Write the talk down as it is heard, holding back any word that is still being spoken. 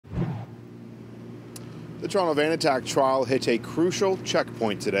The Toronto van attack trial hit a crucial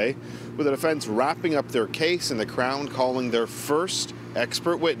checkpoint today, with the defense wrapping up their case and the Crown calling their first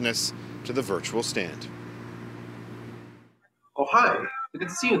expert witness to the virtual stand. Oh, hi. Good to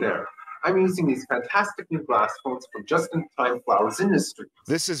see you there. I'm using these fantastic new glass phones from Just-in-Time Flowers Industries.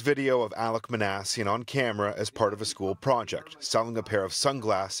 This is video of Alek Minassian on camera as part of a school project, selling a pair of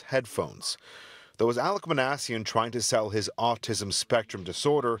sunglass headphones. Though is Alek Minassian trying to sell his autism spectrum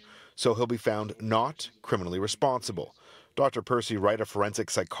disorder, so he'll be found not criminally responsible. Dr. Percy Wright, a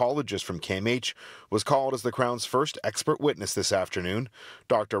forensic psychologist from KMH, was called as the Crown's first expert witness this afternoon.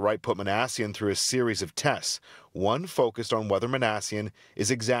 Dr. Wright put Minassian through a series of tests. One focused on whether Minassian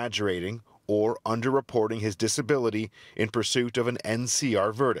is exaggerating or underreporting his disability in pursuit of an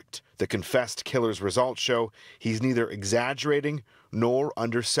NCR verdict. The confessed killer's results show he's neither exaggerating nor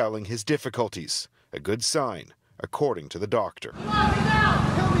underselling his difficulties. A good sign, according to the doctor.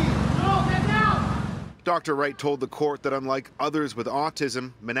 Dr. Wright told the court that unlike others with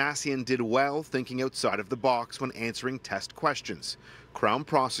autism, Minassian did well thinking outside of the box when answering test questions. Crown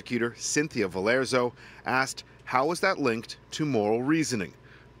prosecutor Cynthia Valerzo asked, how is that linked to moral reasoning?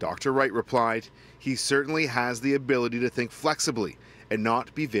 Dr. Wright replied, he certainly has the ability to think flexibly and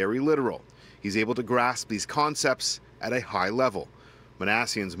not be very literal. He's able to grasp these concepts at a high level.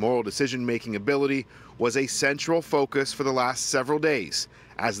 Minassian's moral decision-making ability was a central focus for the last several days,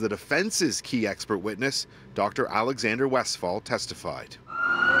 as the defense's key expert witness, Dr. Alexander Westphal, testified.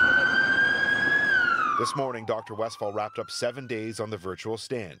 This morning, Dr. Westphal wrapped up 7 days on the virtual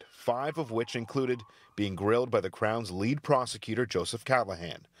stand, 5 of which included being grilled by the Crown's lead prosecutor, Joseph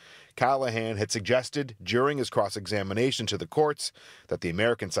Callahan. Callahan had suggested during his cross-examination to the courts that the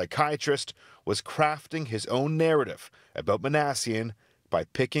American psychiatrist was crafting his own narrative about Minassian by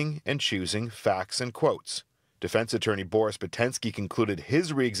picking and choosing facts and quotes. Defense attorney Boris Batensky concluded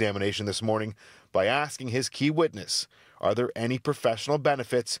his re-examination this morning by asking his key witness, are there any professional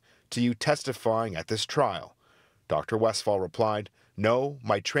benefits to you testifying at this trial? Dr. Westphal replied, no,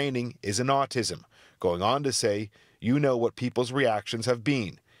 my training is in autism, going on to say, you know what people's reactions have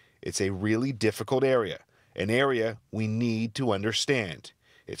been. It's a really difficult area, an area we need to understand.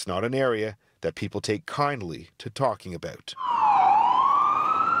 It's not an area that people take kindly to talking about.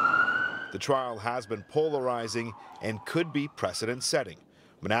 The trial has been polarizing and could be precedent-setting.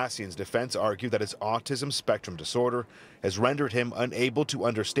 Minassian's defense argued that his autism spectrum disorder has rendered him unable to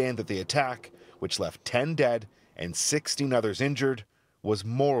understand that the attack, which left 10 dead and 16 others injured, was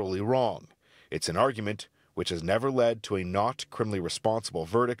morally wrong. It's an argument which has never led to a not criminally responsible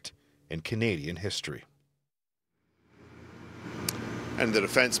verdict in Canadian history. And the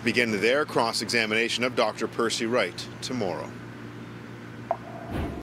defense begin their cross-examination of Dr. Percy Wright tomorrow.